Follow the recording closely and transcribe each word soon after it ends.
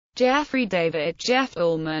Jeffrey David Jeff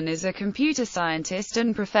Ullman is a computer scientist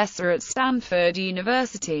and professor at Stanford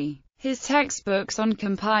University. His textbooks on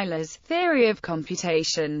compilers, theory of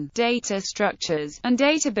computation, data structures, and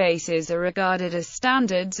databases are regarded as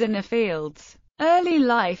standards in the fields. Early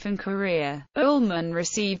life and career. Ullman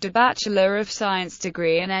received a Bachelor of Science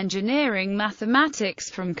degree in Engineering Mathematics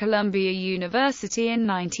from Columbia University in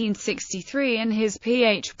 1963 and his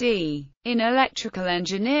Ph.D. in Electrical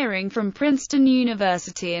Engineering from Princeton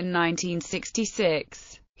University in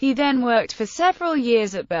 1966. He then worked for several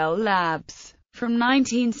years at Bell Labs. From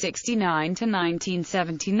 1969 to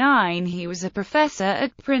 1979 he was a professor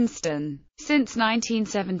at Princeton. Since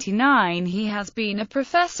 1979 he has been a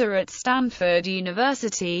professor at Stanford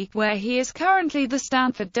University, where he is currently the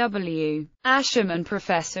Stanford W. Asherman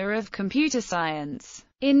Professor of Computer Science.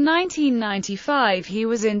 In 1995 he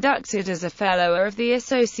was inducted as a Fellow of the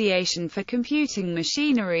Association for Computing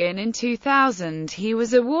Machinery, and in 2000 he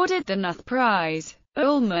was awarded the Knuth Prize.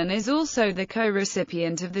 Ullman is also the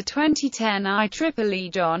co-recipient of the 2010 IEEE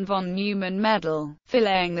John von Neumann Medal for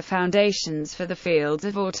laying the foundations for the fields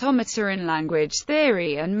of automata and language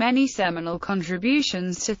theory and many seminal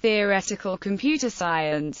contributions to theoretical computer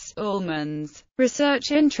science. Ullman's research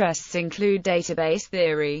interests include database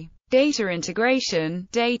theory, data integration,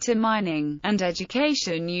 data mining, and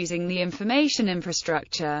education using the information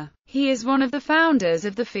infrastructure. He is one of the founders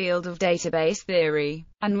of the field of database theory,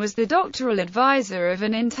 and was the doctoral advisor of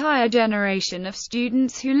an entire generation of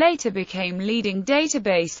students who later became leading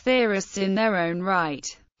database theorists in their own right.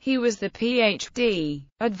 He was the Ph.D.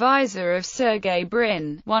 advisor of Sergey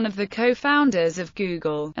Brin, one of the co-founders of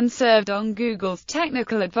Google, and served on Google's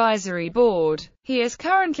technical advisory board. He is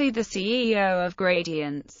currently the CEO of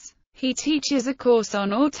Gradients. He teaches a course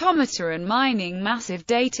on automata and mining massive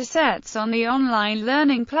data sets on the online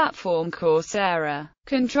learning platform Coursera.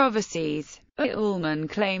 Controversies. Ullman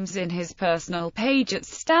claims in his personal page at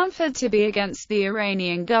Stanford to be against the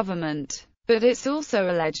Iranian government, but it's also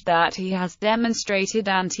alleged that he has demonstrated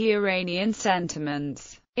anti-Iranian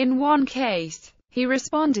sentiments. In one case, he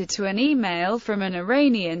responded to an email from an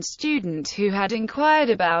Iranian student who had inquired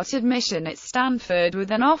about admission at Stanford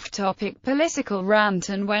with an off-topic political rant,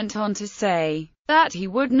 and went on to say that he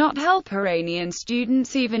would not help Iranian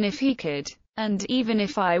students even if he could, and even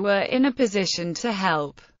if I were in a position to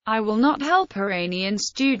help, I will not help Iranian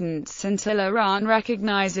students until Iran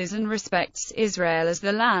recognizes and respects Israel as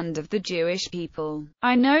the land of the Jewish people.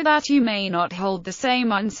 I know that you may not hold the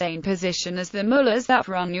same insane position as the mullahs that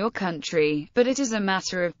run your country, but it is a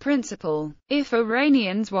matter of principle. If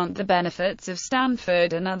Iranians want the benefits of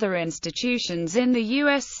Stanford and other institutions in the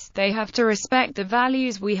U.S., they have to respect the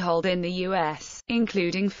values we hold in the U.S.,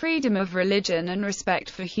 including freedom of religion and respect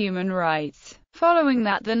for human rights. Following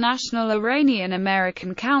that, the National Iranian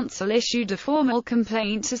American Council issued a formal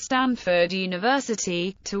complaint to Stanford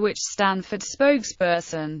University, to which Stanford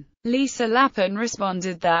spokesperson Lisa Lapin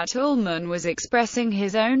responded that Ullman was expressing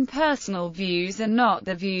his own personal views and not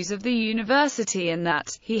the views of the university, and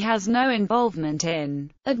that he has no involvement in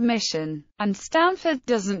admission, and Stanford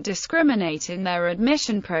doesn't discriminate in their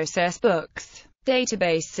admission process. Books.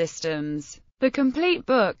 Database systems. The Complete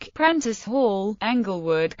Book, Prentice Hall,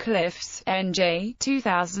 Englewood Cliffs, N.J.,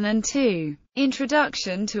 2002.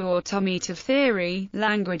 Introduction to Automative Theory,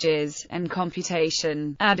 Languages, and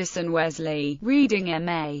Computation, Addison Wesley, Reading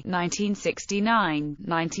M.A., 1969,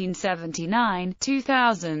 1979,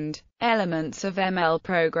 2000. Elements of ML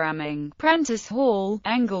Programming, Prentice Hall,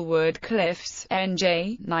 Englewood Cliffs,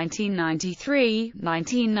 N.J., 1993,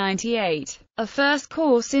 1998. A First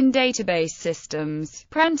Course in Database Systems,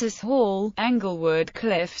 Prentice Hall, Englewood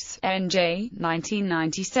Cliffs, N.J.,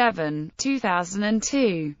 1997,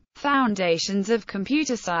 2002. Foundations of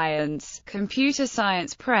Computer Science, Computer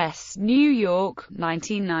Science Press, New York,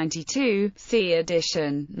 1992, C.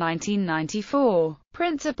 edition, 1994.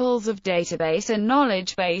 Principles of Database and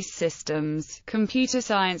Knowledge-Based Systems, Computer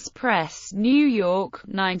Science Press, New York,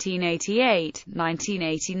 1988,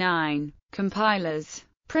 1989. Compilers.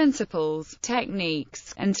 Principles,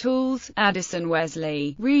 Techniques, and Tools, Addison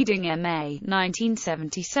Wesley, Reading M.A.,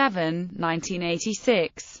 1977,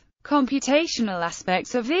 1986. Computational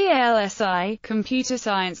Aspects of VLSI, Computer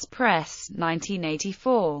Science Press,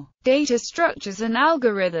 1984. Data Structures and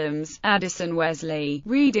Algorithms, Addison Wesley,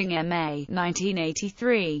 Reading M.A.,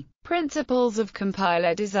 1983. Principles of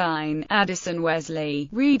Compiler Design, Addison Wesley,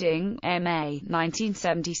 Reading M.A.,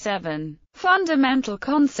 1977. Fundamental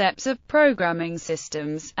Concepts of Programming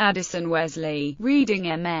Systems, Addison Wesley, Reading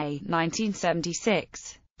M.A.,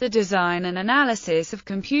 1976. The Design and Analysis of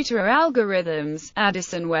Computer Algorithms,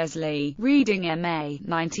 Addison Wesley, Reading M.A.,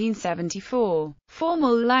 1974.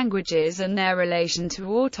 Formal Languages and Their Relation to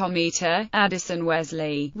Automata, Addison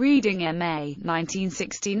Wesley, Reading M.A.,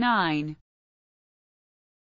 1969.